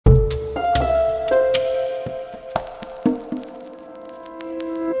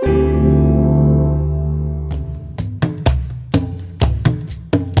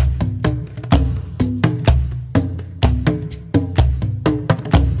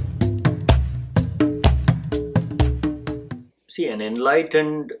See, an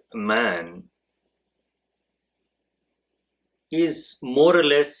enlightened man is more or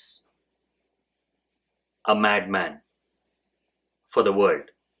less a madman for the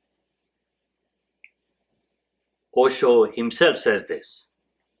world. Osho himself says this.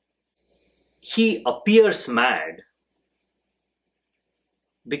 He appears mad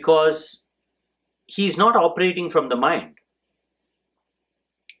because he is not operating from the mind.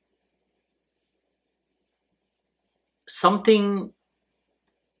 Something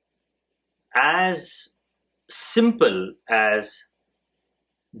as simple as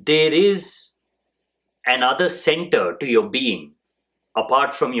there is another center to your being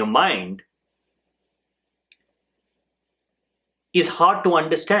apart from your mind is hard to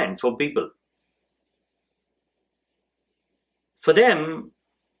understand for people. For them,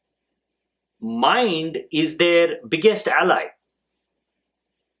 mind is their biggest ally.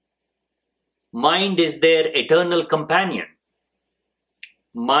 Mind is their eternal companion.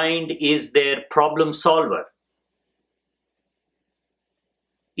 Mind is their problem solver.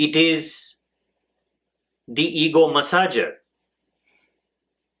 It is the ego massager.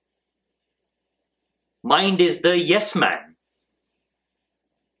 Mind is the yes man.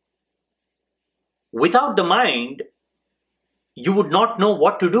 Without the mind, you would not know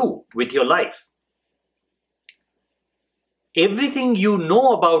what to do with your life. Everything you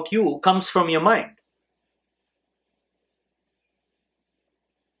know about you comes from your mind.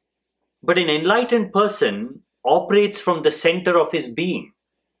 But an enlightened person operates from the center of his being.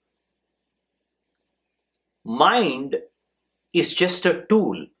 Mind is just a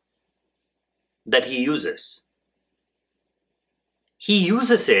tool that he uses. He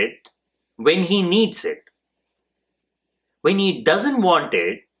uses it when he needs it. When he doesn't want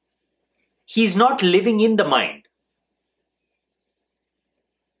it, he is not living in the mind.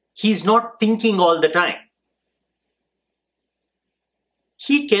 He's not thinking all the time.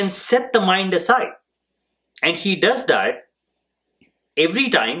 He can set the mind aside. And he does that every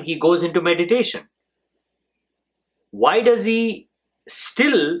time he goes into meditation. Why does he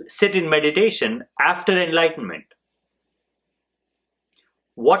still sit in meditation after enlightenment?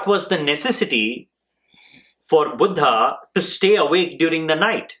 What was the necessity for Buddha to stay awake during the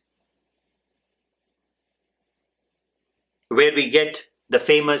night? Where we get the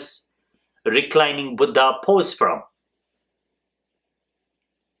famous reclining Buddha pose from.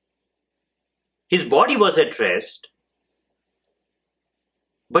 His body was at rest,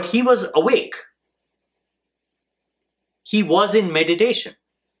 but he was awake. He was in meditation.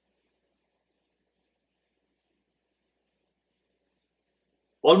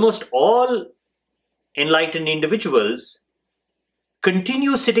 Almost all enlightened individuals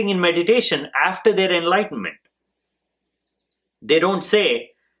continue sitting in meditation after their enlightenment. They don't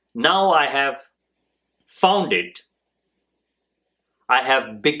say, now I have found it, I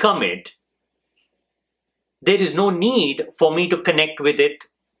have become it. There is no need for me to connect with it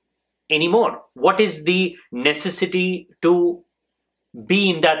anymore. What is the necessity to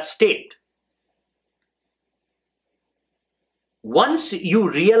be in that state? Once you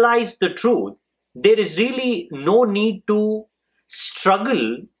realize the truth, there is really no need to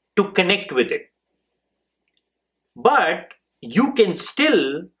struggle to connect with it. But you can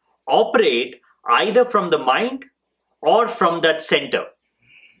still operate either from the mind or from that center.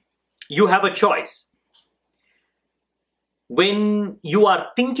 You have a choice. When you are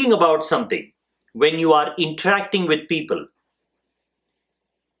thinking about something, when you are interacting with people,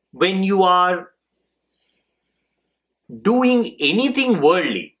 when you are doing anything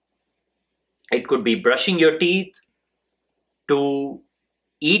worldly, it could be brushing your teeth, to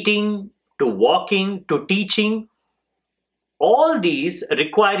eating, to walking, to teaching, all these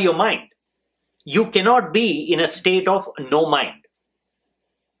require your mind. You cannot be in a state of no mind.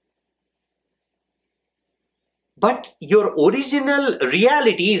 But your original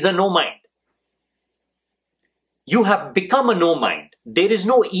reality is a no mind. You have become a no mind. There is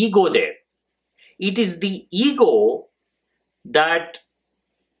no ego there. It is the ego that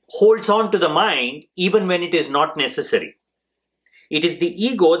holds on to the mind even when it is not necessary. It is the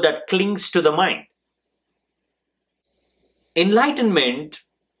ego that clings to the mind. Enlightenment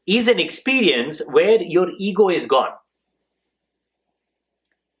is an experience where your ego is gone.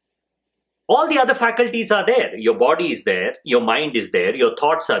 All the other faculties are there. Your body is there, your mind is there, your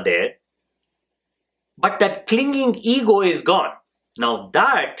thoughts are there. But that clinging ego is gone. Now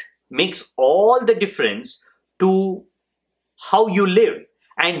that makes all the difference to how you live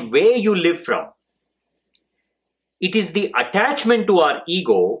and where you live from. It is the attachment to our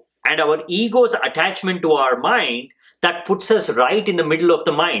ego and our ego's attachment to our mind that puts us right in the middle of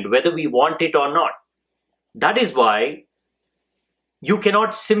the mind, whether we want it or not. That is why You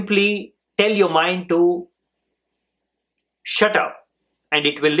cannot simply tell your mind to shut up and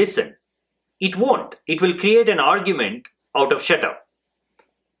it will listen. It won't. It will create an argument out of shut up.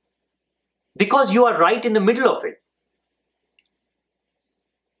 Because you are right in the middle of it.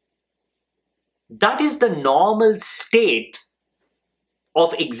 That is the normal state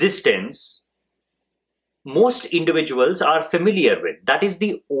of existence most individuals are familiar with. That is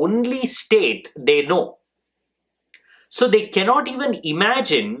the only state they know. So they cannot even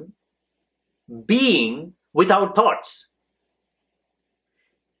imagine being without thoughts.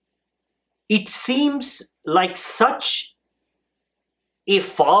 It seems like such a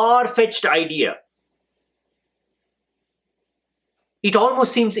far-fetched idea. It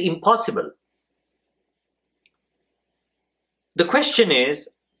almost seems impossible. The question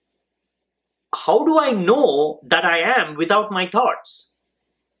is, how do I know that I am without my thoughts?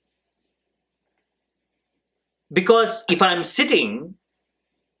 Because if I'm sitting,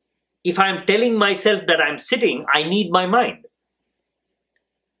 if I'm telling myself that I'm sitting, I need my mind.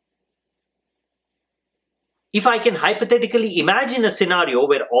 If I can hypothetically imagine a scenario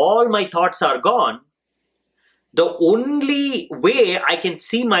where all my thoughts are gone, the only way I can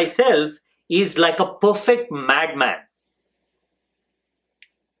see myself is like a perfect madman.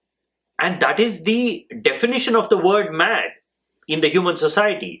 And that is the definition of the word mad in the human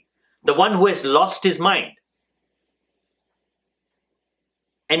society. The one who has lost his mind.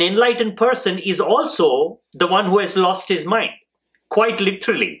 An enlightened person is also the one who has lost his mind, quite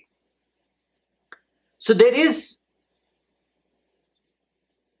literally. So there is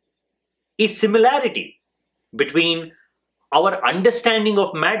a similarity between our understanding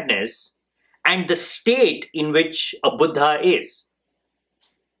of madness and the state in which a Buddha is.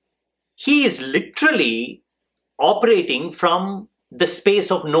 He is literally operating from the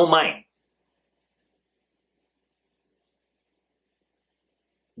space of no mind.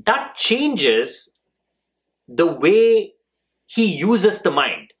 That changes the way he uses the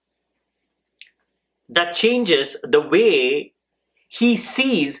mind. That changes the way he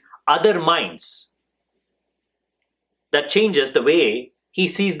sees other minds. That changes the way he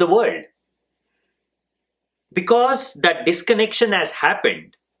sees the world. Because that disconnection has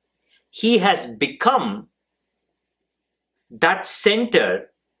happened, he has become that center,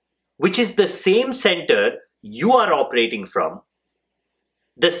 which is the same center you are operating from,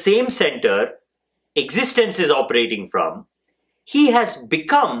 the same center existence is operating from. He has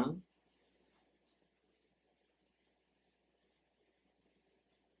become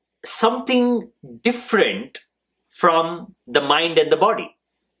something different from the mind and the body.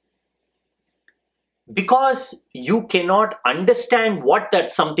 Because you cannot understand what that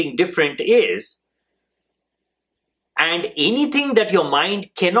something different is, and anything that your mind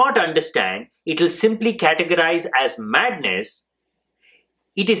cannot understand, it will simply categorize as madness.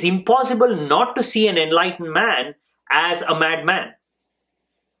 It is impossible not to see an enlightened man as a madman.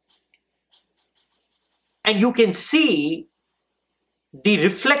 And you can see the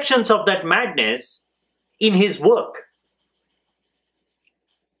reflections of that madness in his work.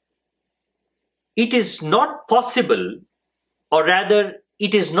 It is not possible, or rather,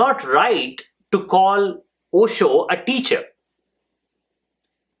 it is not right to call Osho a teacher.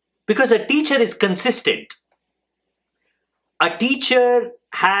 Because a teacher is consistent. A teacher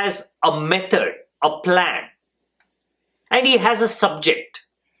has a method, a plan, and he has a subject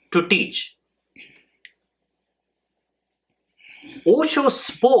to teach. Osho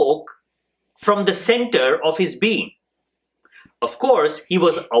spoke from the center of his being. Of course, he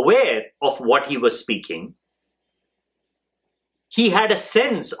was aware of what he was speaking. He had a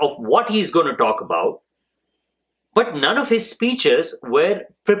sense of what he's going to talk about, but none of his speeches were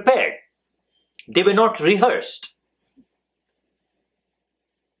prepared. They were not rehearsed.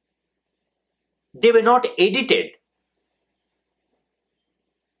 They were not edited.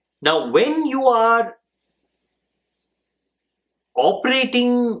 Now, when you are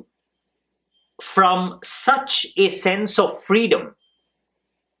operating from such a sense of freedom,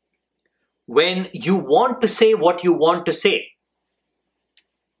 when you want to say what you want to say,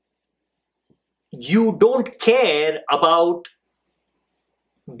 you don't care about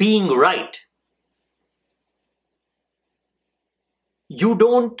being right. You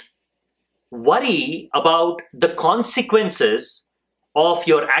don't worry about the consequences of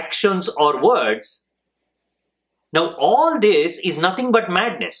your actions or words. Now, all this is nothing but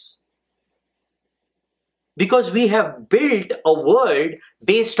madness. Because we have built a world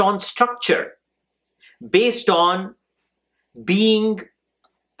based on structure, based on being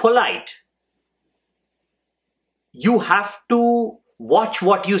polite. You have to watch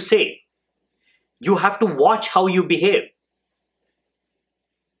what you say. You have to watch how you behave.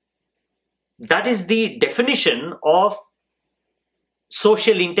 That is the definition of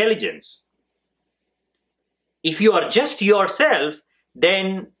social intelligence. If you are just yourself,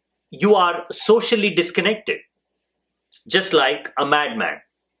 then you are socially disconnected, just like a madman.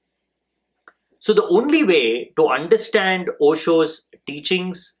 So the only way to understand Osho's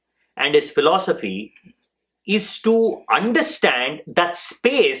teachings and his philosophy is to understand that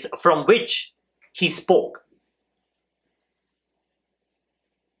space from which he spoke.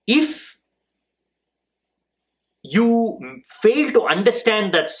 If you fail to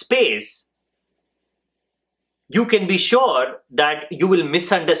understand that space, you can be sure that you will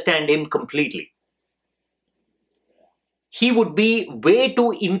misunderstand him completely. He would be way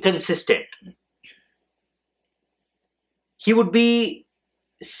too inconsistent. He would be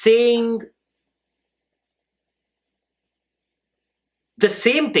saying the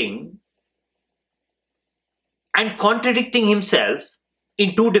same thing and contradicting himself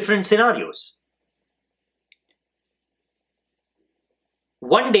in two different scenarios.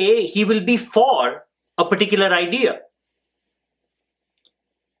 One day he will be for a particular idea,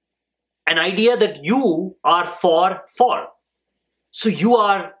 an idea that you are for. So you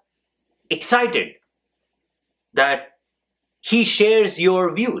are excited that he shares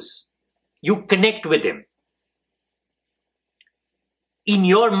your views. You connect with him. In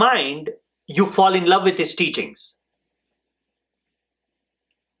your mind, you fall in love with his teachings.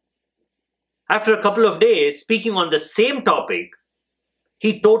 After a couple of days, speaking on the same topic,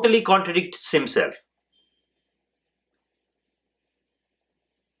 he totally contradicts himself.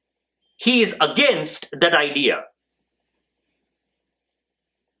 He is against that idea.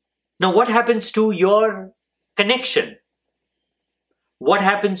 Now, what happens to your connection? What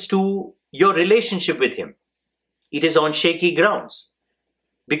happens to your relationship with him? It is on shaky grounds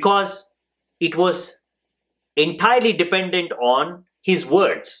because it was entirely dependent on his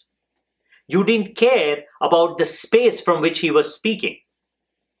words. You didn't care about the space from which he was speaking.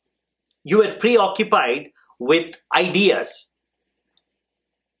 You were preoccupied with ideas.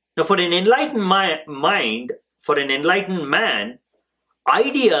 Now, for an enlightened mind, for an enlightened man,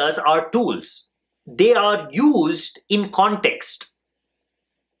 ideas are tools. They are used in context.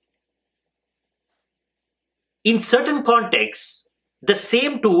 In certain contexts, the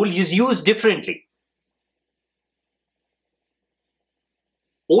same tool is used differently.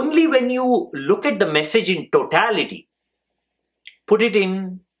 Only when you look at the message in totality, put it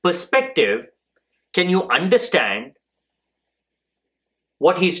in perspective, can you understand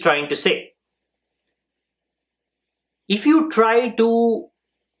what he's trying to say. If you try to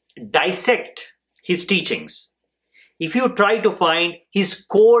dissect his teachings, if you try to find his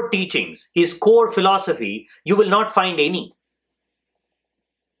core teachings, his core philosophy, you will not find any.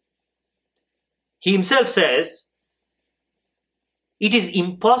 He himself says, it is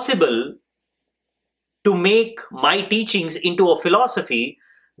impossible to make my teachings into a philosophy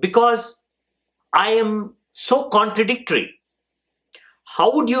because I am so contradictory.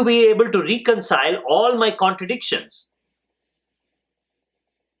 How would you be able to reconcile all my contradictions?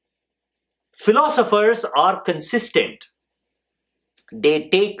 Philosophers are consistent. They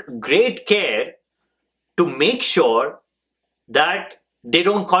take great care to make sure that they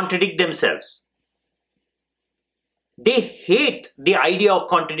don't contradict themselves. They hate the idea of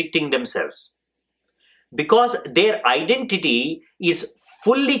contradicting themselves because their identity is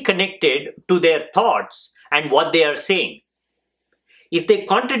fully connected to their thoughts and what they are saying. If they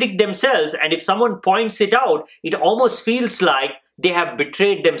contradict themselves and if someone points it out, it almost feels like they have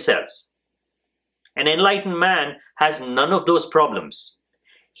betrayed themselves. An enlightened man has none of those problems.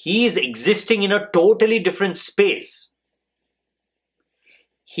 He is existing in a totally different space.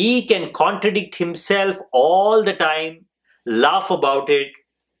 He can contradict himself all the time, laugh about it,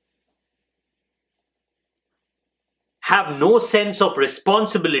 have no sense of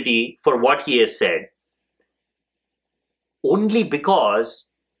responsibility for what he has said, only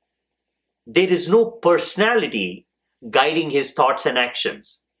because there is no personality guiding his thoughts and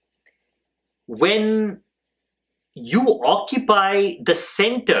actions. When you occupy the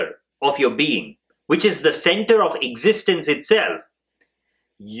center of your being, which is the center of existence itself,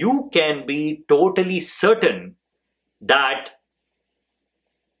 you can be totally certain that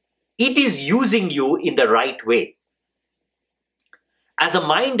it is using you in the right way. As a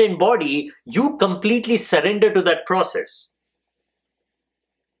mind and body, you completely surrender to that process.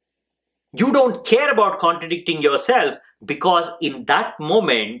 You don't care about contradicting yourself because in that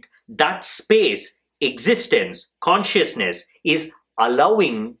moment, that space, existence, consciousness is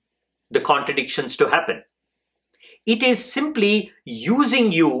allowing the contradictions to happen. It is simply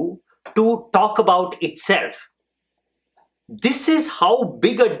using you to talk about itself. This is how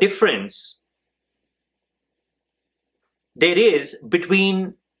big a difference there is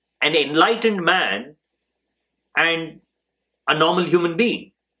between an enlightened man and a normal human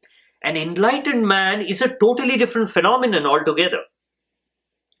being. An enlightened man is a totally different phenomenon altogether.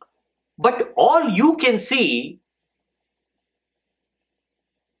 But all you can see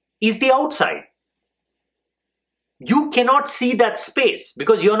is the outside. You cannot see that space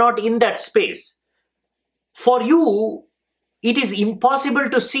because you're not in that space. For you, it is impossible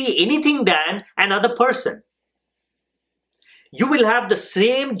to see anything than another person. You will have the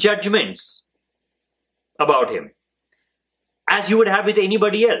same judgments about him as you would have with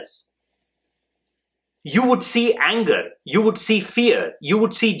anybody else. You would see anger, you would see fear, you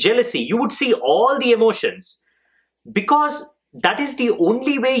would see jealousy, you would see all the emotions, because that is the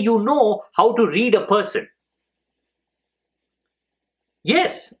only way you know how to read a person.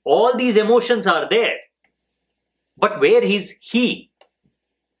 Yes, all these emotions are there, but where is he?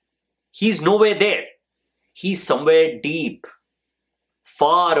 He's nowhere there. He's somewhere deep,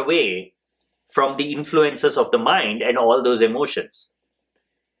 far away from the influences of the mind and all those emotions.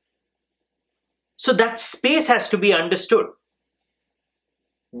 So that space has to be understood.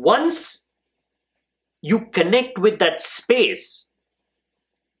 Once you connect with that space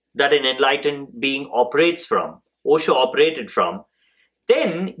that an enlightened being operates from, Osho operated from,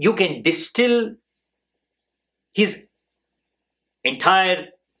 then you can distill his entire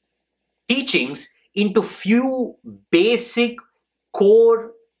teachings into few basic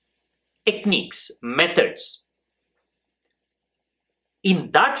core techniques, methods.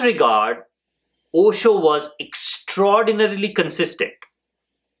 In that regard, Osho was extraordinarily consistent.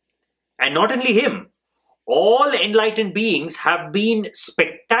 And not only him, all enlightened beings have been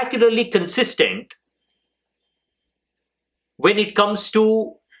spectacularly consistent when it comes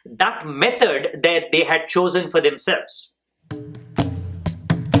to that method that they had chosen for themselves.